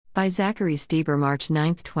By Zachary Stieber, March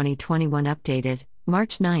 9, 2021. Updated,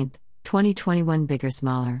 March 9, 2021. Bigger,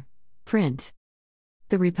 smaller. Print.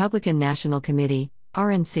 The Republican National Committee,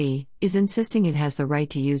 RNC, is insisting it has the right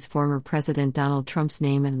to use former President Donald Trump's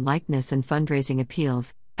name and likeness in fundraising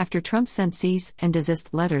appeals, after Trump sent cease and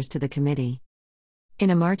desist letters to the committee. In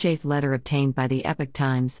a March 8 letter obtained by the Epoch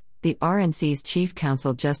Times, the RNC's chief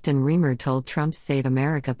counsel Justin Reamer told Trump's Save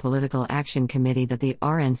America Political Action Committee that the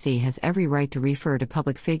RNC has every right to refer to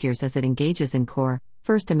public figures as it engages in core,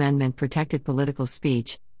 First Amendment protected political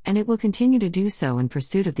speech, and it will continue to do so in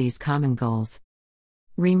pursuit of these common goals.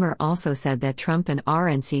 Reamer also said that Trump and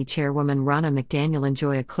RNC chairwoman Ronna McDaniel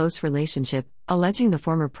enjoy a close relationship, alleging the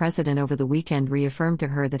former president over the weekend reaffirmed to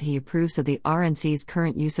her that he approves of the RNC's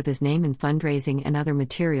current use of his name in fundraising and other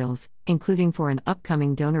materials, including for an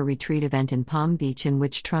upcoming donor retreat event in Palm Beach in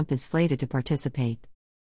which Trump is slated to participate.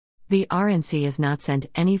 The RNC has not sent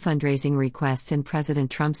any fundraising requests in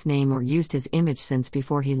President Trump's name or used his image since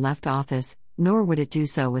before he left office, nor would it do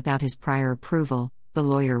so without his prior approval, the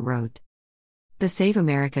lawyer wrote. The Save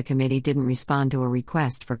America Committee didn't respond to a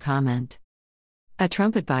request for comment. A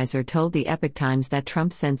Trump advisor told the Epoch Times that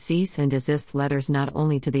Trump sent cease and desist letters not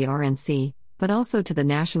only to the RNC, but also to the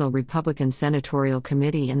National Republican Senatorial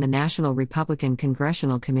Committee and the National Republican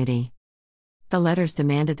Congressional Committee. The letters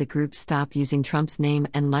demanded the groups stop using Trump's name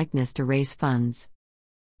and likeness to raise funds.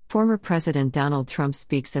 Former President Donald Trump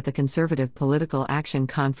speaks at the Conservative Political Action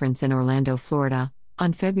Conference in Orlando, Florida,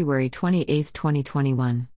 on February 28,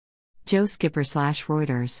 2021. Joe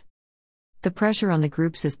Skipper/Reuters. The pressure on the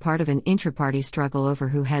groups is part of an intra-party struggle over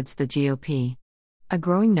who heads the GOP. A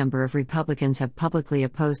growing number of Republicans have publicly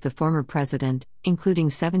opposed the former president, including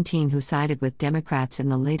 17 who sided with Democrats in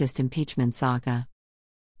the latest impeachment saga.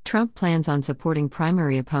 Trump plans on supporting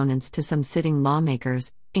primary opponents to some sitting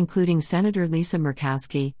lawmakers, including Senator Lisa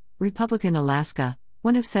Murkowski, Republican Alaska,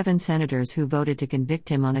 one of 7 senators who voted to convict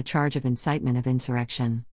him on a charge of incitement of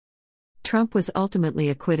insurrection. Trump was ultimately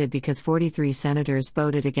acquitted because 43 senators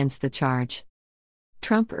voted against the charge.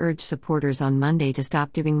 Trump urged supporters on Monday to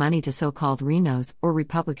stop giving money to so-called Rhinos, or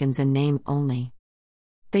Republicans in name only.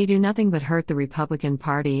 They do nothing but hurt the Republican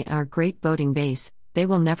Party and our great voting base. They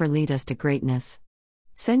will never lead us to greatness.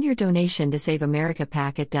 Send your donation to Save America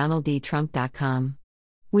PAC at DonaldDTrump.com.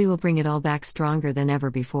 We will bring it all back stronger than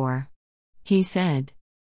ever before, he said.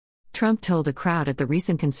 Trump told a crowd at the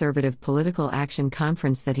recent Conservative Political Action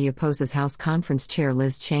Conference that he opposes House Conference Chair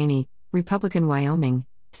Liz Cheney, Republican Wyoming,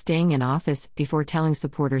 staying in office before telling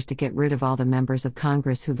supporters to get rid of all the members of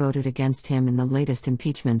Congress who voted against him in the latest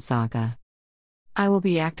impeachment saga. I will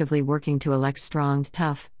be actively working to elect strong,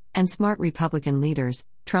 tough, and smart Republican leaders,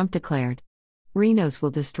 Trump declared. Rhinos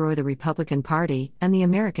will destroy the Republican Party and the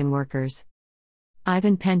American workers.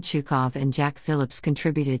 Ivan Penchukov and Jack Phillips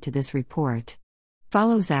contributed to this report.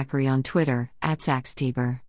 Follow Zachary on Twitter, @ZachStieber.